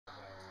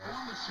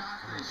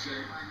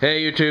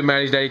Hey YouTube,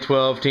 Matty's Daddy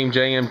 12, Team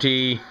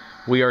JMT.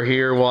 We are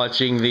here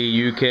watching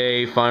the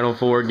UK Final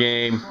Four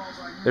game.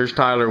 There's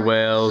Tyler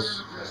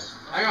Wells.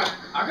 I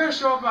gotta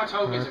show off my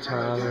tokens.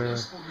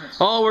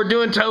 Oh, we're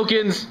doing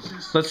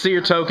tokens. Let's see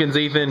your tokens,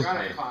 Ethan.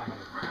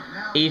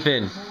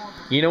 Ethan,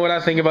 you know what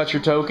I think about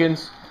your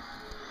tokens?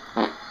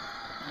 Are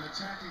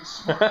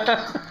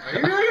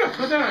you really gonna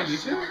put that on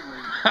YouTube?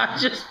 I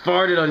just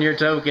farted on your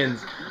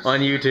tokens on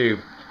YouTube.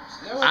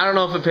 I don't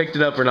know if it picked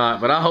it up or not,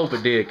 but I hope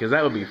it did, because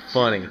that would be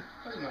funny.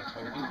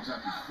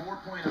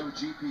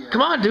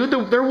 Come on, dude,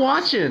 they're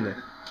watching.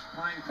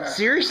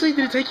 Seriously?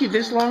 Did it take you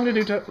this long to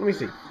do let me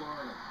see.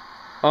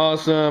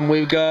 Awesome.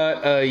 We've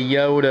got a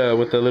Yoda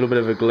with a little bit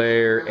of a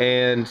glare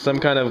and some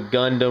kind of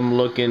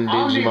Gundam-looking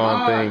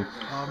Digimon thing.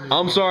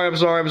 I'm sorry.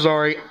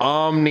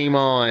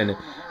 Omnimon.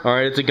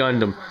 Alright, it's a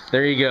Gundam.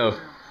 There you go.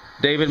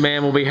 David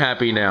Mann will be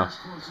happy now.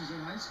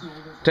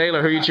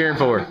 Taylor, who are you cheering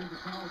for?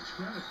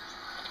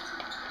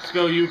 Let's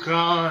go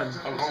UConn.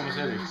 Oklahoma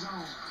City.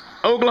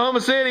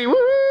 Oklahoma City, woo!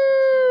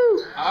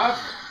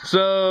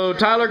 So,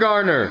 Tyler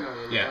Gardner.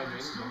 Yeah.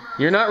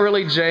 You're not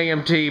really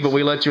JMT, but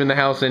we let you in the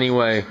house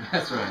anyway.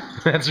 That's right.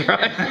 That's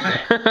right.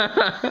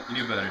 You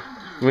knew better.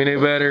 We knew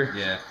better?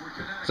 Yeah.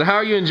 So how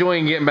are you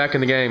enjoying getting back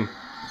in the game?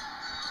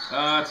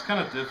 It's kind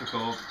of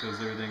difficult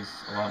because everything's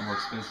a lot more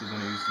expensive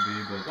than it used to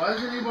be. But Why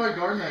doesn't anybody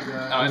guard that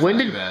guy? no, it's When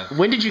not did too bad.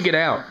 when did you get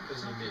out?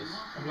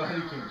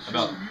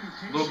 About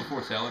a little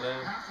before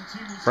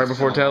Teledad. Right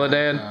before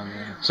Teledad?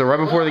 Yeah. So right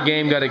before the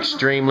game got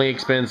extremely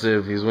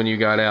expensive is when you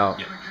got out.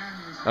 Yeah.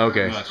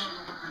 Okay. Pretty much.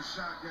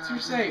 What's your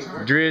say?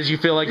 Driz, you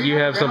feel like you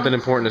have something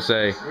important to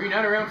say. Were you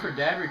not around for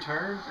Dad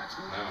Return?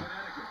 No.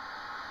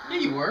 Yeah,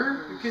 you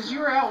were. Because you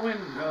were out when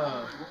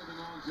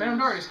Phantom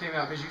Darkness came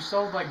out because you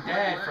sold like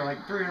Dad for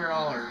like $300.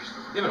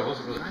 Yeah, but I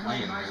wasn't really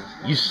playing, man.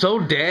 You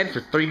sold Dad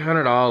for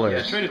 $300. Yeah,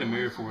 I traded a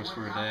Mirror Force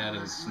for a Dad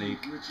as a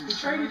sneak. You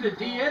traded a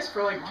DS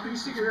for like 2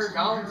 Secret Rare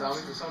Goblin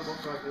zombies and sold them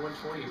for like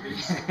 120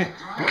 apiece.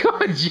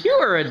 God, you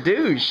are a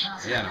douche.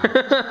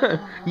 Yeah.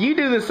 You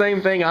do the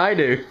same thing I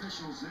do.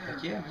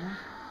 Heck yeah, man.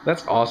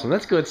 That's awesome.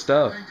 That's good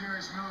stuff.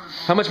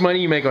 How much money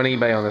you make on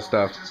eBay on this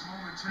stuff?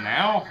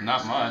 Now,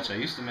 not much. I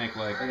used to make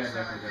like I don't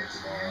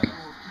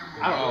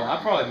know. I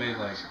probably made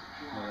like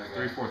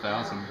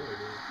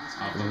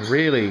 3,000-4,000.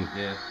 Really?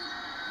 Yeah.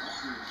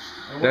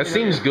 That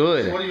seems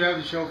good. What do you have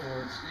to show for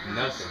it?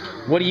 Nothing.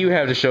 What do you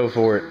have to show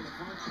for it?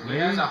 He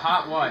has a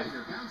hot wife.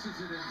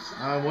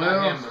 Not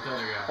him, but the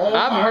other guy.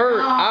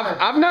 Oh,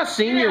 I've not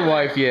seen your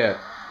wife yet.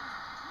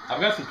 I've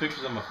got some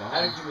pictures on my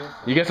phone.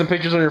 You got some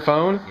pictures on your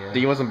phone? Yeah. Do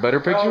you want some better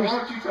pictures? Why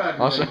don't you try to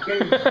I'll show.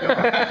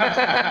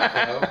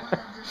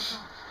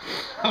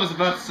 I was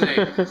about to say,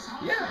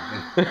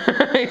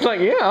 yeah. He's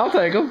like, yeah, I'll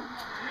take them.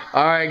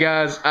 All right,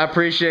 guys, I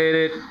appreciate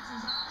it.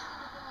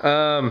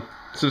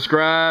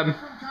 Subscribe,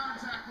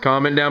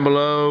 comment down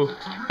below,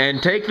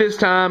 and take this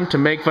time to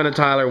make fun of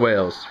Tyler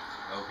Wells.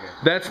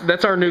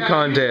 That's our new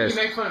contest.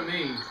 You make fun of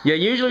me. Yeah,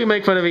 usually we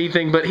make fun of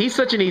Ethan, but he's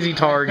such an easy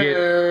target,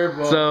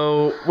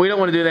 so we don't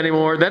want to do that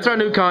anymore. That's our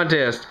new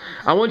contest.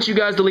 I want you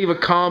guys to leave a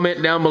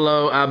comment down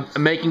below. I'm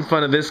making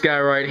fun of this guy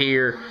right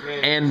here,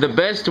 and the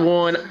best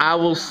one I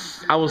will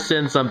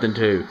send something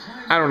to.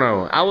 I don't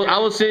know. I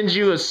will send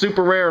you a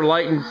super rare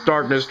light and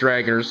darkness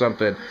dragon or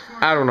something.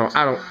 I don't know.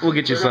 We'll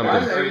get you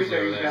something.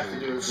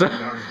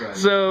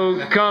 So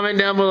comment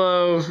down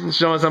below and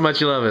show us how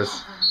much you love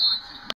us.